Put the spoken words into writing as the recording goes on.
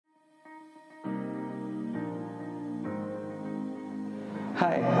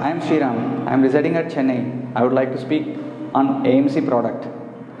Hi, I am Sriram. I am residing at Chennai. I would like to speak on AMC product,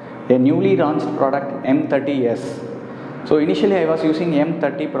 a newly launched product M30s. So initially I was using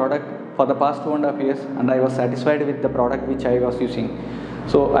M30 product for the past 2.5 years and I was satisfied with the product which I was using.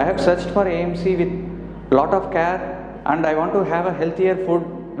 So I have searched for AMC with lot of care and I want to have a healthier food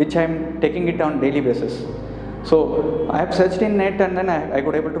which I am taking it on daily basis. So I have searched in net and then I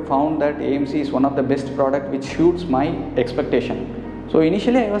could able to found that AMC is one of the best product which suits my expectation. So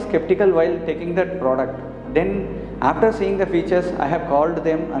initially I was skeptical while taking that product. Then after seeing the features, I have called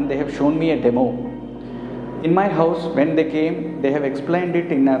them and they have shown me a demo. In my house, when they came, they have explained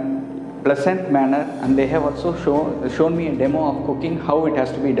it in a pleasant manner and they have also shown me a demo of cooking, how it has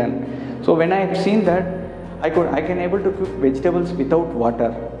to be done. So when I have seen that, I can able to cook vegetables without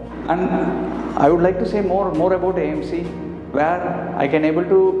water. And I would like to say more about AMC, where I can able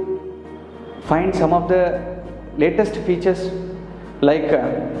to find some of the latest features, like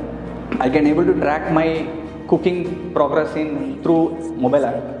I can able to track my cooking progress through mobile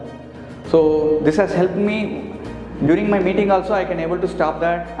app. So this has helped me during my meeting also. I can able to stop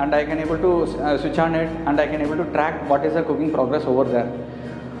that and I can able to switch on it and I can able to track what is the cooking progress over there.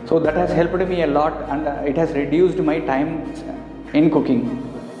 So that has helped me a lot and it has reduced my time in cooking.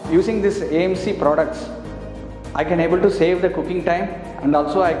 Using this AMC products, I can able to save the cooking time and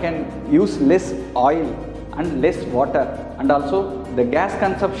also I can use less oil and less water, and also the gas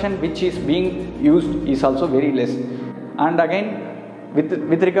consumption which is being used is also very less. And again,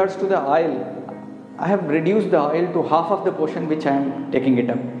 with regards to the oil, I have reduced the oil to half of the portion which I am taking it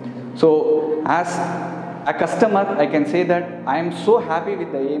up. So as a customer, I can say that I am so happy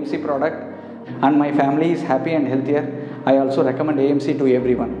with the AMC product and my family is happy and healthier. I also recommend AMC to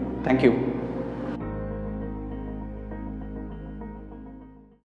everyone. Thank you.